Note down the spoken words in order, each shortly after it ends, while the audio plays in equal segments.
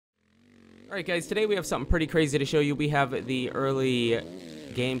Alright guys, today we have something pretty crazy to show you. We have the early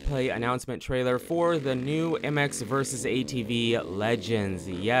gameplay announcement trailer for the new MX vs ATV Legends.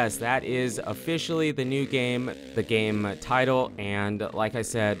 Yes, that is officially the new game, the game title, and like I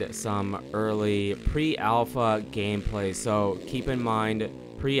said, some early pre-alpha gameplay. So keep in mind,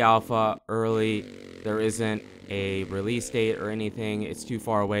 pre-alpha, early, there isn't a release date or anything. It's too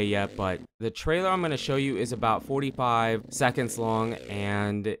far away yet, but the trailer I'm going to show you is about 45 seconds long,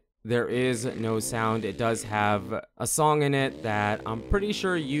 and there is no sound. It does have a song in it that I'm pretty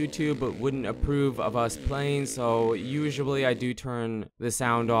sure YouTube wouldn't approve of us playing, so usually I do turn the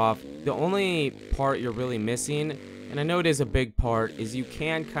sound off. The only part you're really missing, and I know it is a big part, is you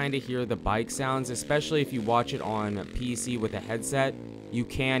can kind of hear the bike sounds, especially if you watch it on PC with a headset. You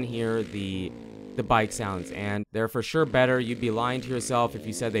can hear the bike sounds, and they're for sure better. You'd be lying to yourself if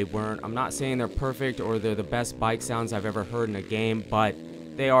you said they weren't. I'm not saying they're perfect or they're the best bike sounds I've ever heard in a game, but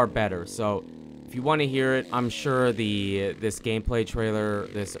they are better. So if you want to hear it, I'm sure this gameplay trailer,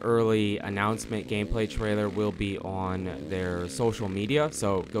 this early announcement gameplay trailer, will be on their social media,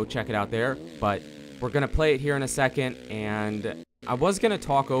 so go check it out there. But we're gonna play it here in a second, and I was gonna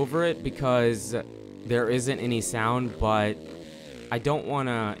talk over it because there isn't any sound, but I don't want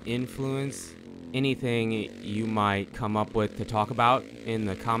to influence anything you might come up with to talk about in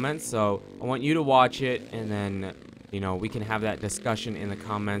the comments. So I want you to watch it, and then we can have that discussion in the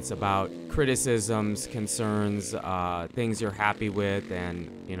comments about criticisms, concerns, things you're happy with, and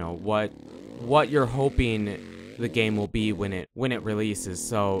what you're hoping the game will be when it releases.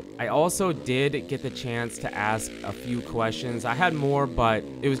 So I also did get the chance to ask a few questions. I had more, but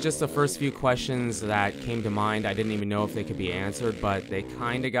it was just the first few questions that came to mind. I didn't even know if they could be answered, but they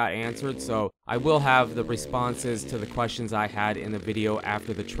kind of got answered. So I will have the responses to the questions I had in the video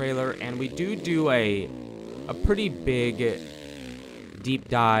after the trailer, and we do a pretty big deep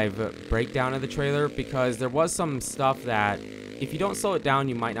dive breakdown of the trailer, because there was some stuff that if you don't slow it down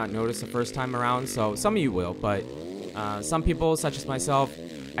you might not notice the first time around. So some of you will, but some people, such as myself,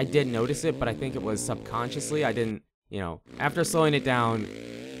 I did notice it, but I think it was subconsciously. I didn't, after slowing it down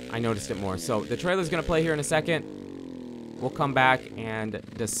I noticed it more. So the trailer's gonna play here in a second. We'll come back and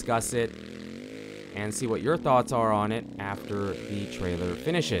discuss it and see what your thoughts are on it after the trailer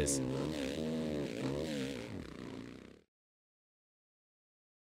finishes.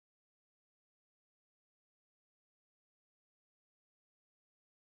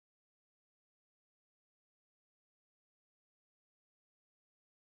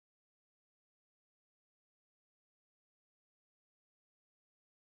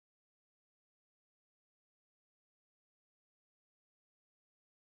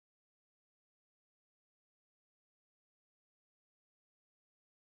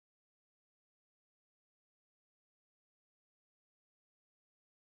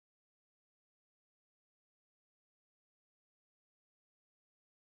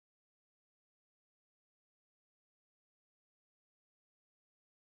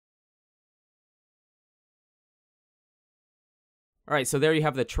 Alright, so there you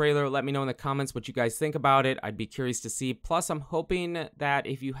have the trailer. Let me know in the comments what you guys think about it. I'd be curious to see. Plus, I'm hoping that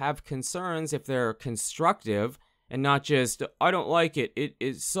if you have concerns, if they're constructive and not just, I don't like it,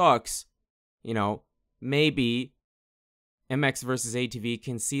 it sucks, maybe MX vs ATV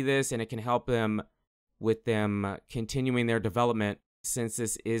can see this and it can help them with them continuing their development, since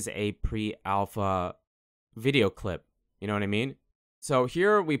this is a pre-alpha video clip. You know what I mean? So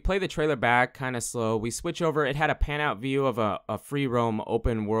here we play the trailer back kind of slow. We switch over. It had a pan out view of a free roam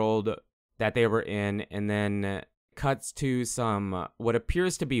open world that they were in, and then cuts to some what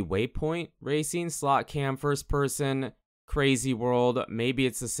appears to be waypoint racing, slot cam, first person, crazy world. Maybe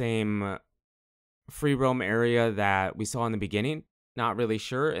it's the same free roam area that we saw in the beginning. Not really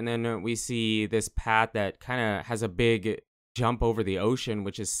sure. And then we see this path that kind of has a big jump over the ocean,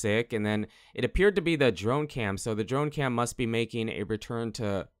 which is sick. And then it appeared to be the drone cam, so the drone cam must be making a return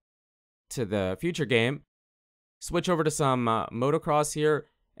to the future game. Switch over to some motocross here,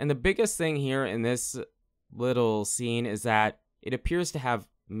 and the biggest thing here in this little scene is that it appears to have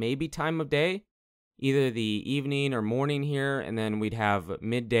maybe time of day, either the evening or morning here, and then we'd have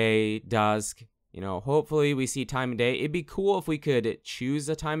midday, dusk. Hopefully we see time of day. It'd be cool if we could choose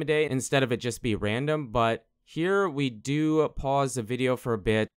a time of day instead of it just be random, but here we do pause the video for a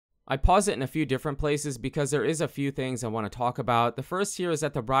bit. I pause it in a few different places because there is a few things I want to talk about. The first here is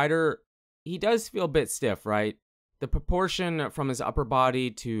that the rider, he does feel a bit stiff, right? The proportion from his upper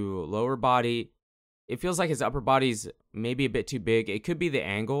body to lower body, it feels like his upper body's maybe a bit too big. It could be the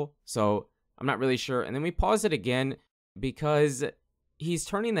angle, so I'm not really sure. And then we pause it again because he's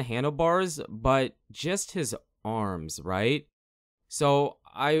turning the handlebars, but just his arms, right? So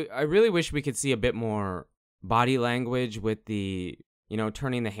I really wish we could see a bit more body language with the,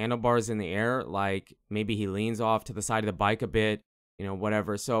 turning the handlebars in the air, like maybe he leans off to the side of the bike a bit,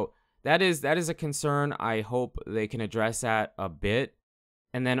 whatever. So that is a concern. I hope they can address that a bit.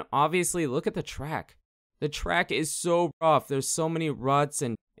 And then obviously look at the track. The track is so rough. There's so many ruts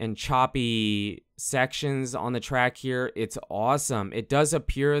and choppy sections on the track here. It's awesome. It does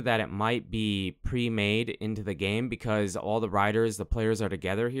appear that it might be pre-made into the game because all the riders, the players are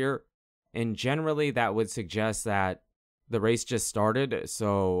together here. And generally that would suggest that the race just started,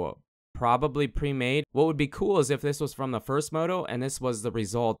 so probably pre-made. What would be cool is if this was from the first moto and this was the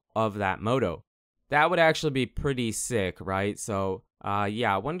result of that moto. That would actually be pretty sick, right? So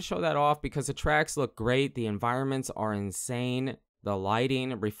yeah, I wanted to show that off because the tracks look great. The environments are insane. The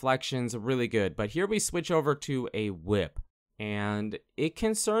lighting, reflections, really good. But here we switch over to a whip. And it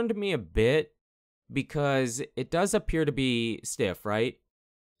concerned me a bit because it does appear to be stiff, right?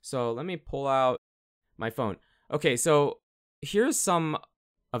 So let me pull out my phone. Okay, so here's some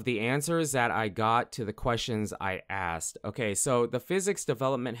of the answers that I got to the questions I asked. Okay, so the physics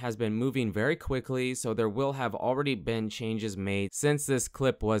development has been moving very quickly, so there will have already been changes made since this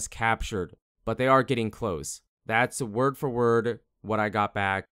clip was captured, but they are getting close. That's word for word what I got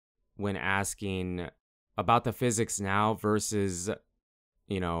back when asking about the physics now versus,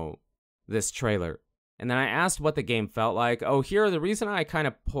 this trailer. And then I asked what the game felt like. Oh, here, the reason I kind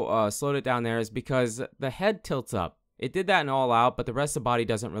of slowed it down there is because the head tilts up. It did that in All Out, but the rest of the body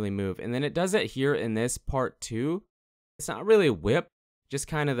doesn't really move. And then it does it here in this part too. It's not really a whip, just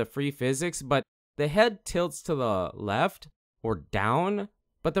kind of the free physics, but the head tilts to the left or down,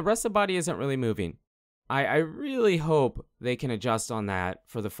 but the rest of the body isn't really moving. I really hope they can adjust on that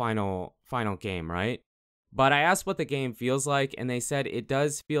for the final game, right? But I asked what the game feels like, and they said it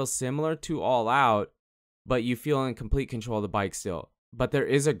does feel similar to All Out, but you feel in complete control of the bike still. But there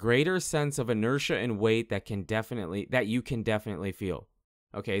is a greater sense of inertia and weight that you can definitely feel.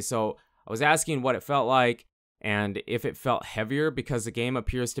 Okay, so I was asking what it felt like and if it felt heavier because the game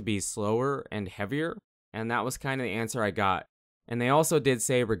appears to be slower and heavier, and that was kind of the answer I got. And they also did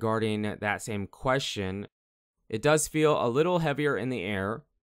say regarding that same question, it does feel a little heavier in the air,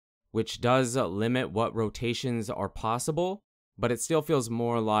 which does limit what rotations are possible, but it still feels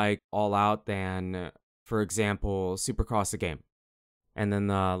more like All Out than, for example, Supercross the game. And then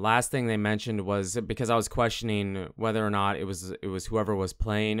the last thing they mentioned was, because I was questioning whether or not it was whoever was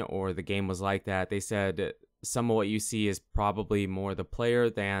playing or the game was like that, they said some of what you see is probably more the player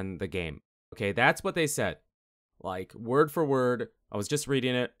than the game. Okay, that's what they said. Like, word for word. I was just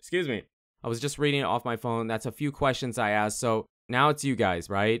reading it. Excuse me. I was just reading it off my phone. That's a few questions I asked. So now it's you guys,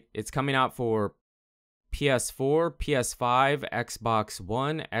 right? It's coming out for PS4, PS5, Xbox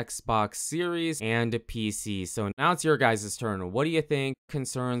One, Xbox Series, and PC. So now it's your guys' turn. What do you think?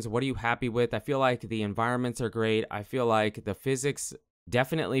 Concerns? What are you happy with? I feel like the environments are great. I feel like the physics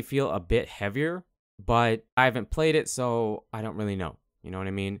definitely feel a bit heavier, but I haven't played it, so I don't really know. You know what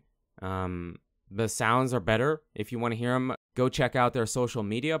I mean? The sounds are better. If you want to hear them, go check out their social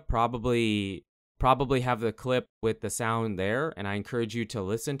media. Probably have the clip with the sound there, and I encourage you to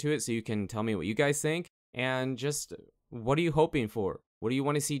listen to it so you can tell me what you guys think. And just, what are you hoping for? What do you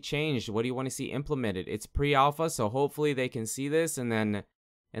want to see changed? What do you want to see implemented? It's pre-alpha, so hopefully they can see this and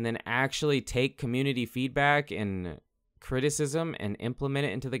then actually take community feedback and criticism and implement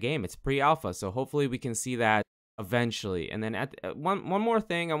it into the game. It's pre-alpha, so hopefully we can see that eventually. And then one more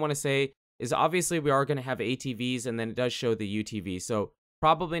thing I want to say is obviously we are going to have ATVs, and then it does show the UTV. So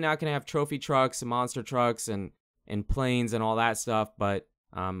probably not going to have trophy trucks and monster trucks and planes and all that stuff, but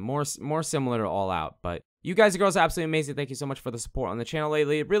more similar to All Out. But you guys and girls are absolutely amazing. Thank you so much for the support on the channel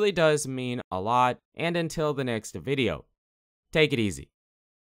lately. It really does mean a lot. And until the next video, take it easy.